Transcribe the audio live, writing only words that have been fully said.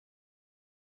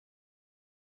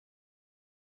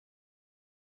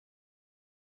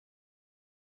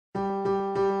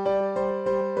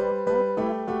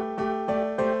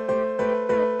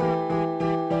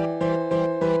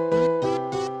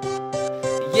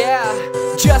Yeah,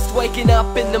 just waking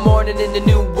up in the morning in a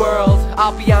new world.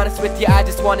 I'll be honest with you, I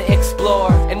just wanna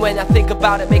explore. And when I think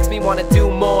about it, makes me wanna do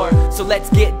more. So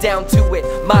let's get down to it,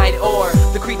 mind or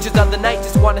the creatures of the night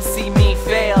just wanna see me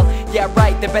fail. Yeah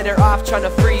right, they're better off trying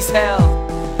to freeze hell.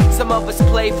 Some of us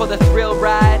play for the thrill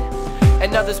ride,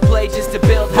 and others play just to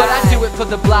build high. But I do it for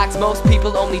the blocks most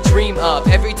people only dream of.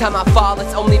 Every time I fall,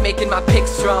 it's only making my pick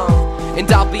strong. And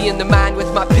I'll be in the mind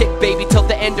with my pick, baby, till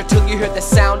the end, or till you hear the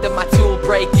sound of my tool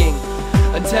breaking.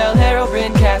 Until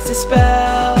Herobrine casts a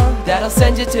spell that'll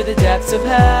send you to the depths of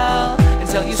hell.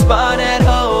 Until you spawn at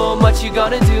home, what you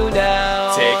gonna do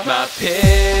now? Take my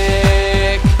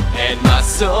pick and my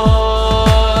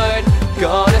sword,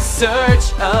 gonna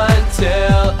search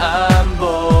until I'm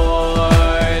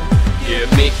bored.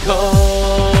 Give me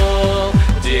coal,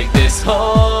 dig this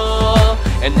hole,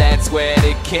 and that's when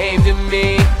it came to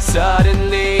me.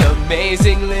 Suddenly,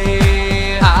 amazingly,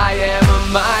 I am a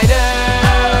miner.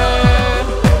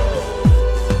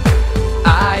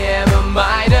 I am a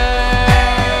miner.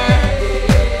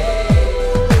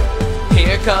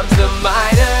 Here comes the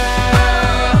miner.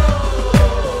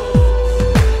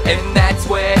 And that's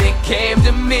when it came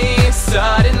to me.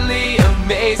 Suddenly,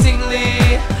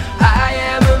 amazingly, I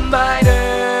am a miner.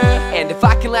 And if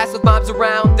I can last with mobs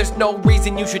around, there's no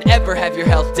reason you should ever have your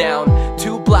health down.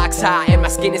 2 blocks high and my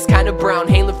skin is kinda brown,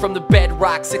 hailing from the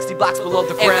bedrock 60 blocks below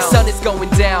the ground. And the sun is going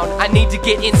down, I need to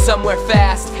get in somewhere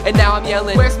fast. And now I'm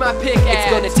yelling, where's my pick at? It's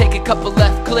gonna take a couple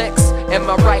left clicks and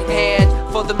my right hand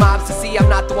for the mobs to see I'm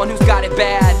not the one who's got it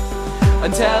bad.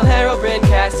 Until Herobrine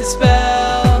casts a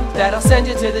spell that'll send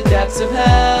you to the depths of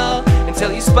hell.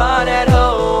 Until you spawn at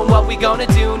home, what we gonna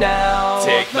do now?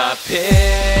 Take my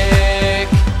pick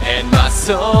and my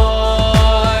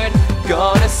sword,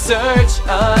 gonna search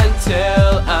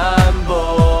until I'm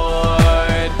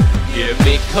bored. Give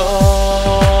me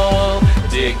coal,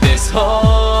 dig this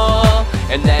hole,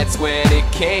 and that's when it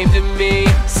came to me.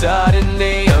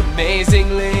 Suddenly,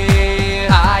 amazingly,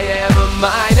 I am a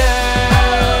miner.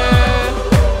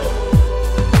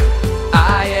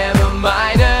 I am a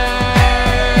miner.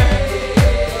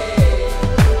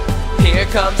 Here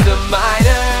comes the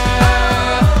miner.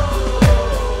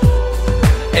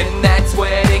 And that's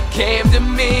when it came to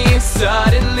me.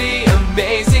 Suddenly,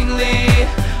 amazingly,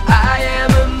 I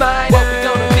am a miner. What we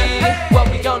gonna be? What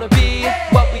we gonna be?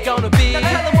 What we gonna be?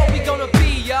 What we gonna be,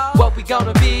 y'all? What we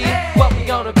gonna be? What we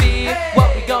gonna be?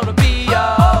 What we gonna be,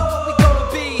 y'all? What we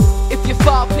gonna be? If you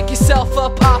fall, pick yourself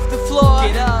up off the floor.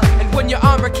 Get up. And when your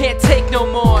armor can't take no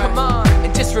more, come on.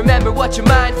 And just remember what you're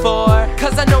mine for,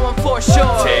 cause I know I'm for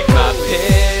sure. Take my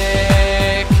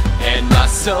pick and my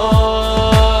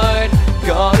sword,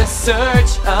 gonna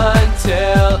search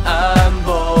until I'm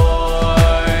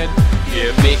bored.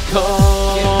 Give me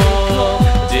coal,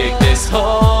 dig this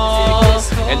hole,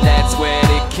 and that's when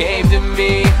it came to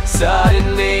me.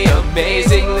 Suddenly,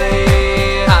 amazingly,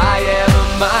 I am a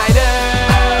miner.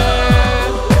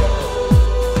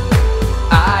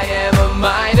 I am a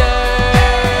miner.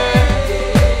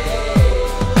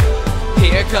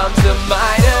 Here comes the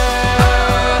miner.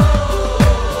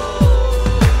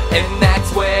 And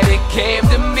that's when it came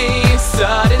to me.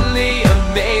 Suddenly,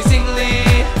 amazingly,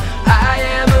 I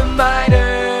am a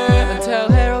miner. Until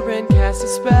Herobrine casts a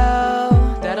spell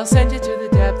that'll send you to the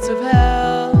depths of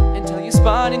hell. Until you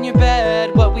spawn in your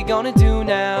bed, what we gonna do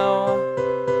now?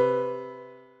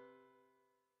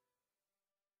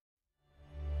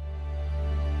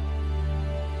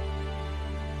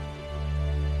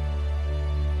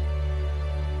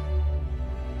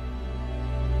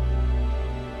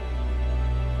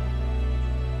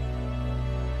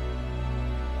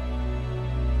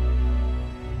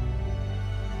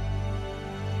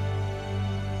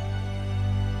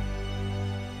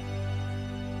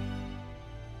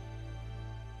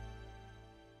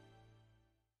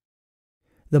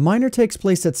 The miner takes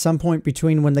place at some point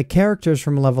between when the characters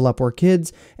from Level Up were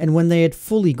kids and when they had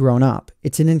fully grown up.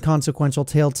 It's an inconsequential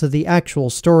tale to the actual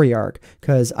story arc,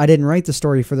 cause I didn't write the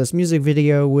story for this music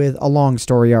video with a long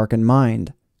story arc in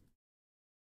mind.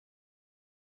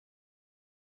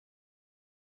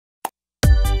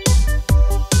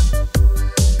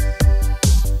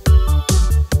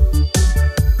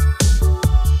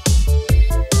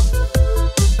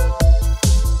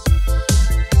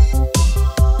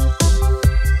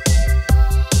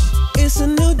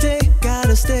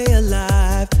 Stay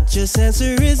alive. Just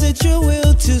answer, is it your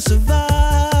will to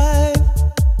survive?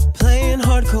 Playing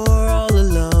hardcore all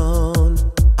alone.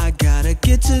 I gotta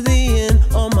get to the end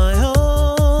on my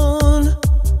own.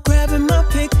 Grabbing my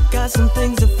pick, got some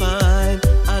things to find.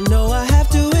 I know I have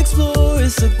to explore,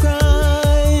 it's a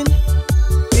grind.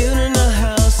 Building a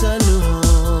house, a new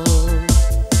home.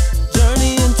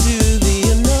 Journey into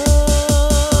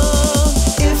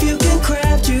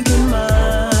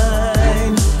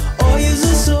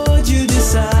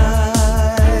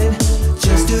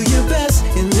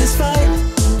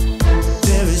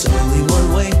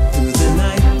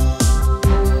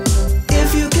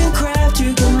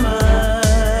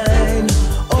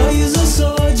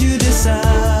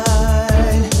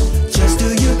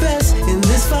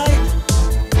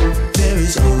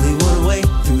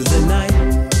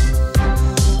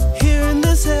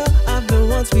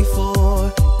once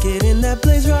before. Get in that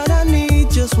place right, I need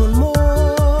just one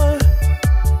more.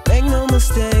 Make no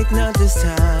mistake, not this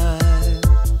time.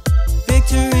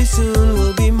 Victory soon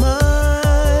will be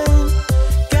mine.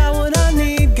 Got what I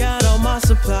need, got all my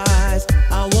supplies.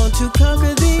 I want to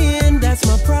conquer the end, that's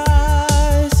my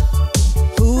prize.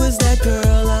 Who is that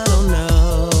girl? I don't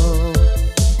know.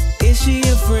 Is she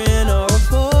a friend or a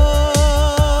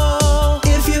foe?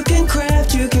 If you can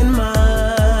craft, you can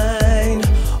mine,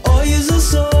 or use a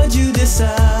sword, you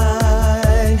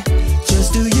decide.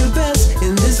 Just do your best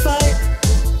in this fight.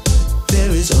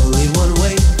 There is only one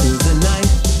way through the night.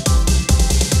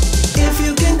 If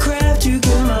you can craft, you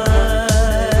can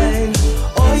mine,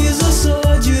 or use a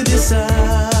sword, you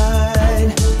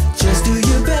decide. Just do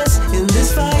your best in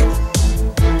this fight.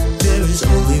 There is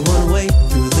only one way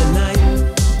through the night.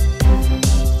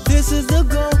 This is the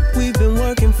goal we've been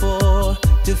working for.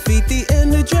 Defeat the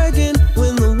Ender Dragon,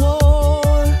 win the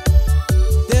war.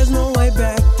 There's no way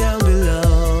back down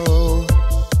below.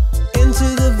 Into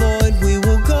the void we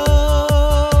will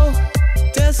go.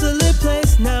 Desolate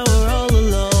place, now we're all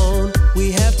alone.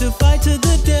 We have to fight to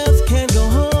the death, can't go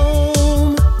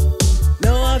home.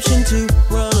 No option to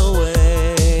run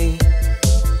away.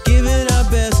 Give it our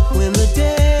best, win the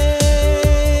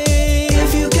day.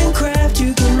 If you can craft,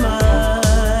 you can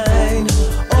mine,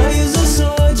 or use a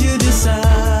sword, you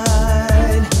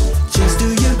decide. Just do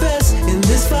your best in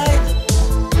this fight.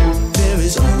 There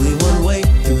is only one way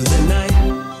through the night.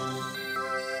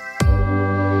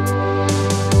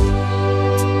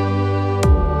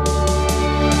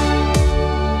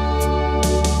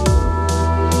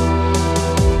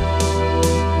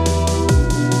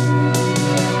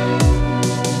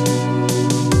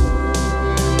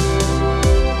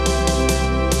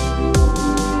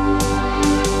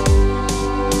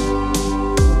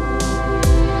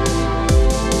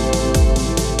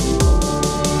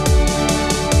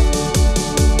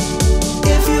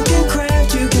 If you can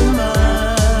craft, you can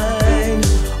mine,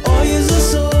 or use a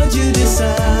sword, you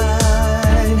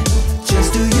decide.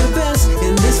 Just do your best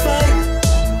in this fight.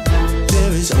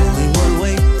 There is only one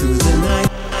way through the night.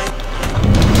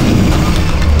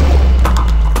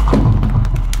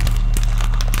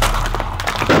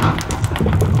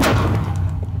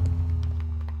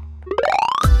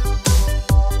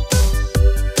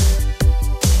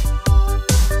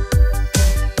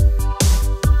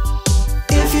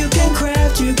 If you can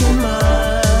craft, you can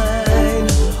mine,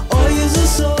 or use a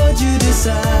sword, you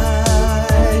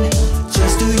decide.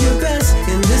 Just do your best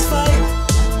in this fight.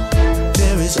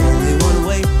 There is only one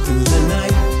way through the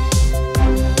night.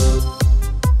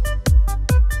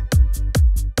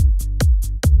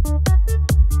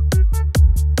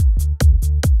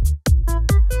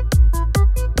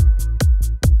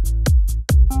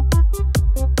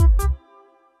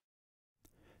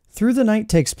 Through the Night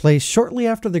takes place shortly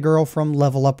after the girl from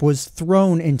Level Up was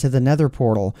thrown into the Nether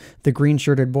portal. The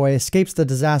green-shirted boy escapes the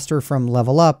disaster from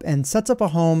Level Up and sets up a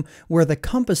home where the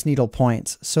compass needle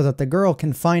points so that the girl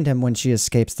can find him when she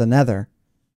escapes the Nether.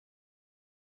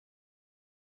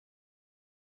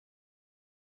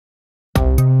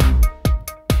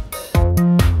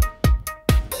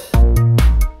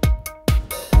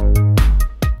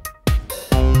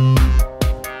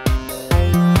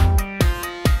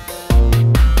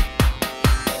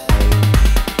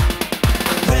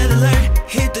 Red alert,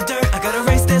 hit the dirt. I gotta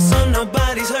race this so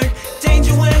nobody's hurt.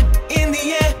 Danger when in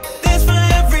the air, there's fire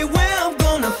everywhere. I'm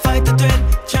gonna fight the threat.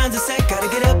 Trying to say, gotta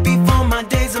get up before my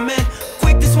days are met.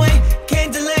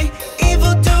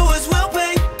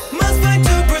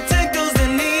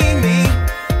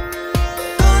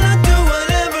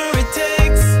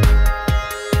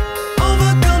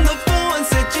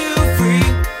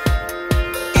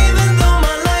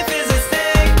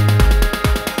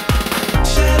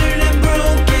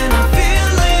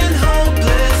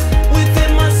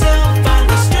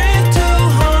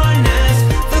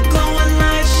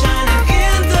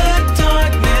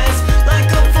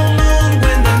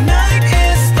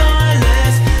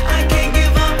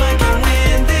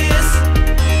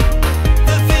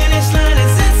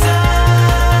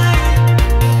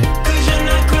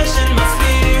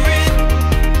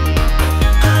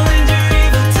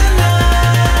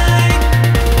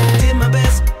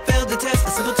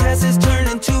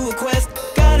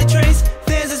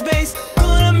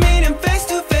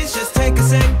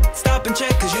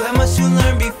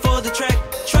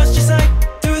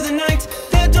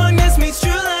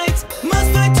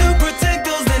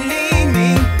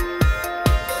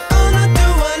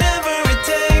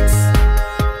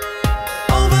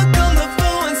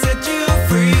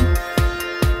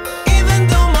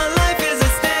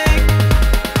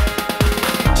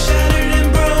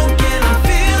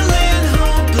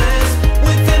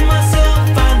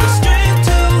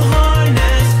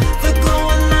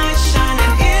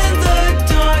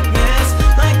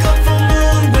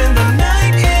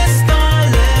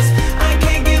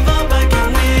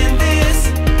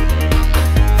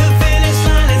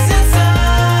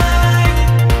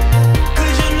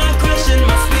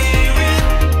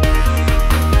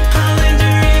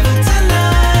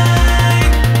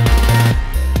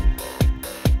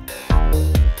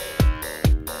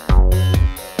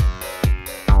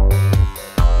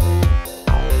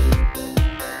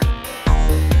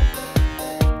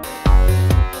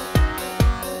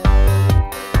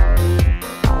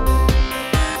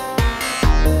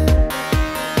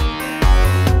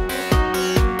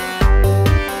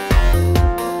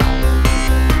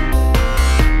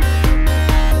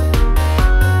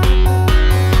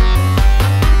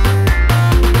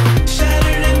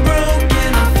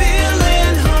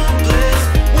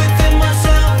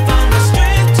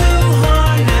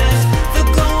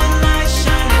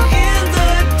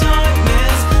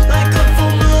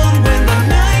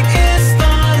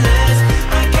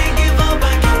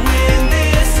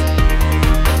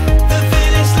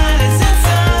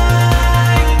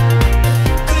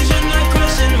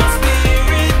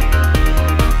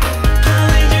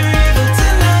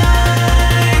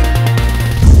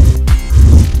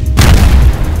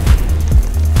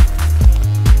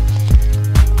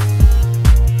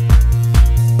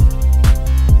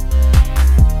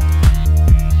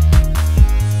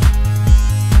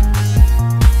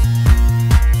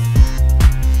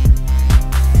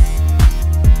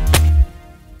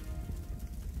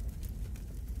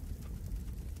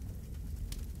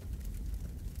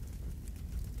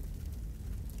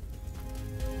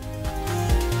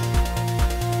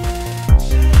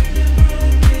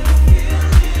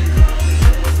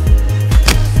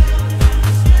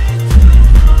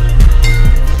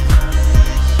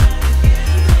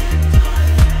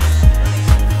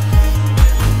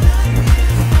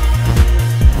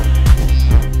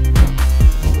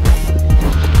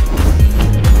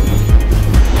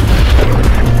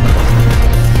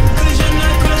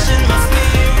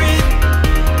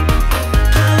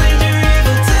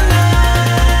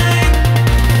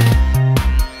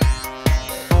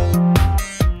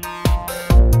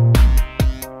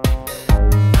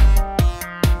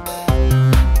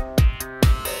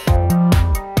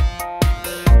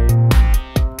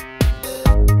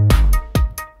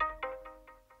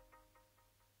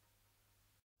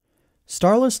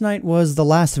 Starless Night was the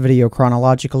last video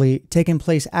chronologically, taking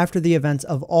place after the events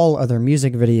of all other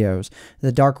music videos.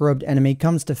 The dark-robed enemy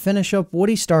comes to finish up what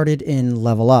he started in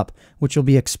Level Up, which will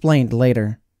be explained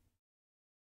later.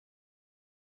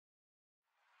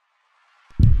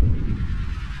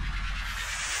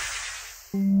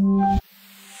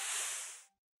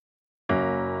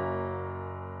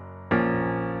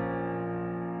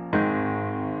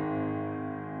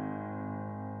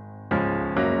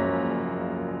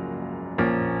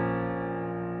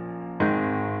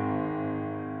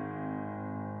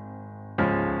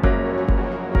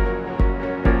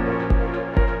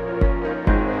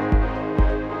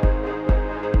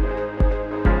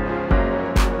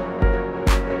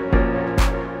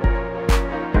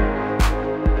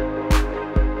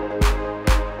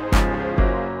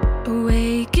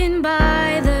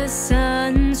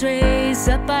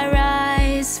 Up I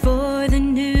rise for the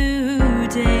new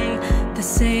day. The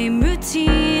same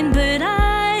routine, but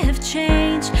I have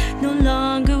changed. No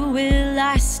longer will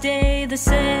I stay the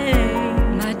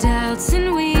same. My doubts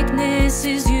and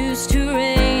weaknesses used to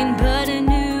reign, but a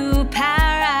new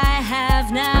power I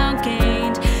have now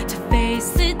gained to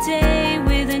face the day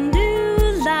with a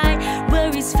new light.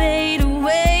 Worries fade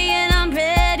away and I'm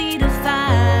ready to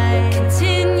fight.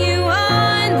 Continue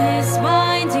on this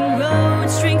winding road,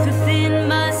 strength within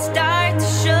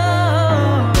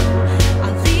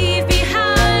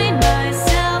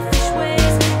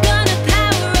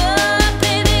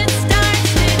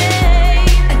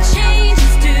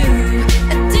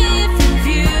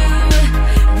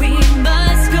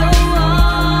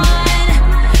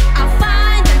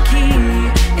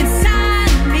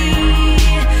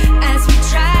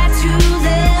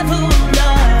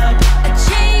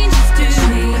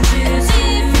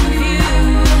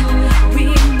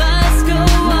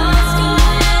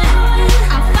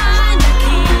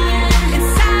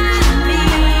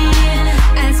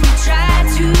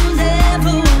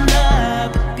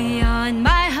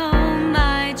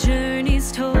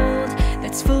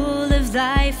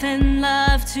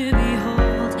to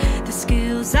behold. The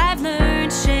skills I've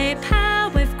learned shape how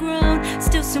I've grown.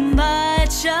 Still so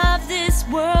much of this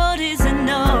world is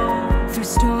unknown. Through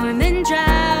storm and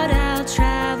drought I'll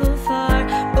travel far.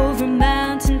 Over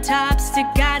mountain tops to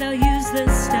guide I'll use the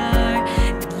star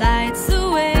that lights the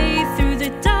way through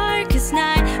the darkest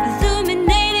night,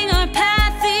 illuminating our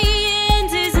path. The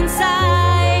end is in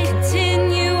sight.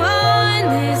 Continue on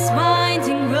this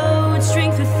winding road,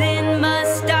 strength within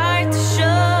must start to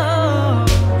show.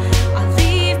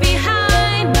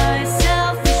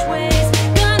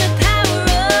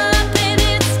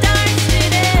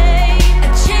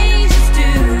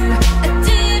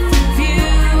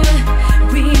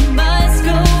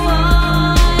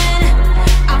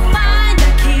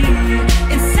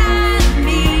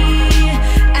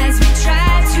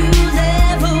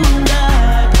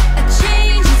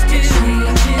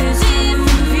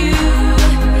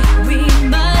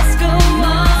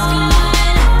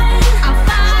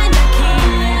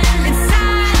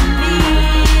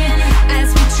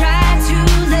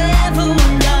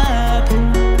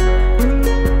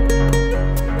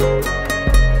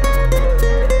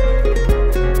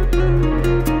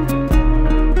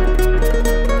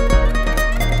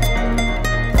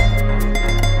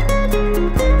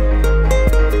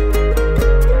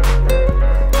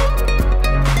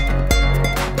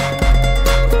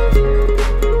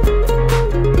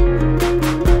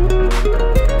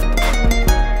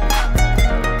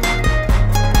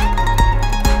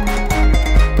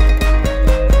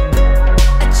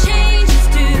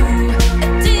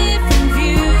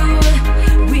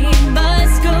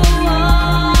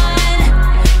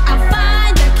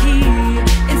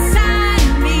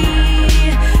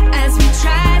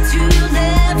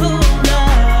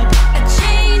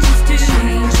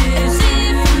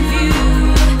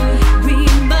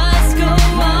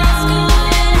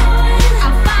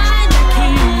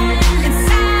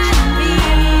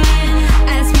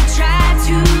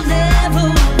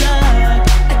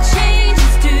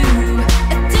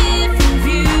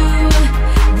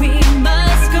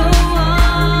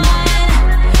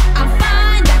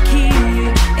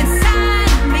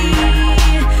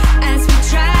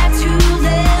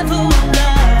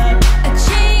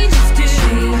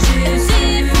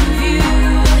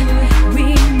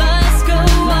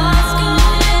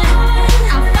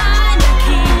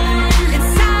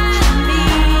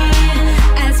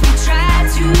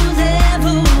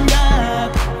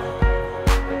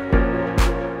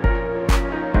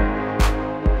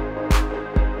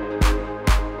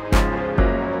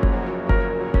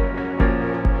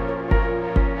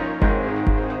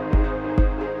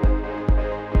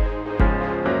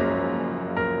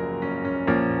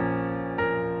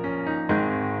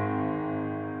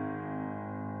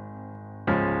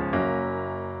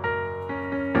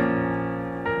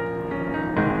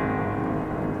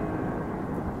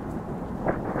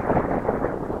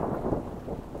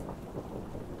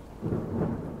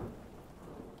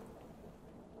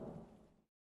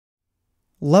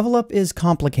 Level Up is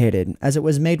complicated, as it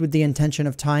was made with the intention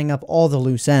of tying up all the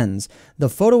loose ends. The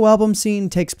photo album scene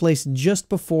takes place just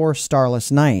before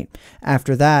Starless Night.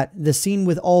 After that, the scene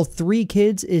with all 3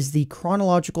 kids is the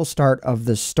chronological start of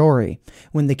the story.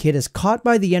 When the kid is caught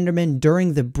by the Enderman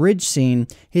during the bridge scene,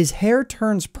 his hair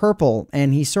turns purple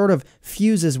and he sort of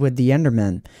fuses with the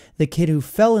Enderman. The kid who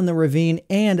fell in the ravine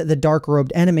and the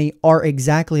dark-robed enemy are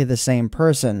exactly the same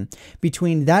person.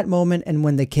 Between that moment and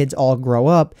when the kids all grow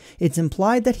up, it's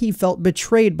implied that he felt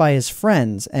betrayed by his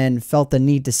friends and felt the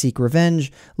need to seek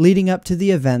revenge, leading up to the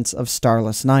events of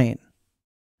Starless Night.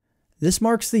 This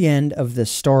marks the end of this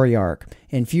story arc.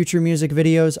 In future music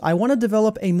videos, I want to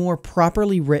develop a more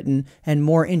properly written and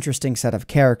more interesting set of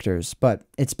characters, but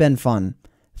it's been fun.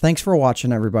 Thanks for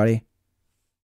watching, everybody.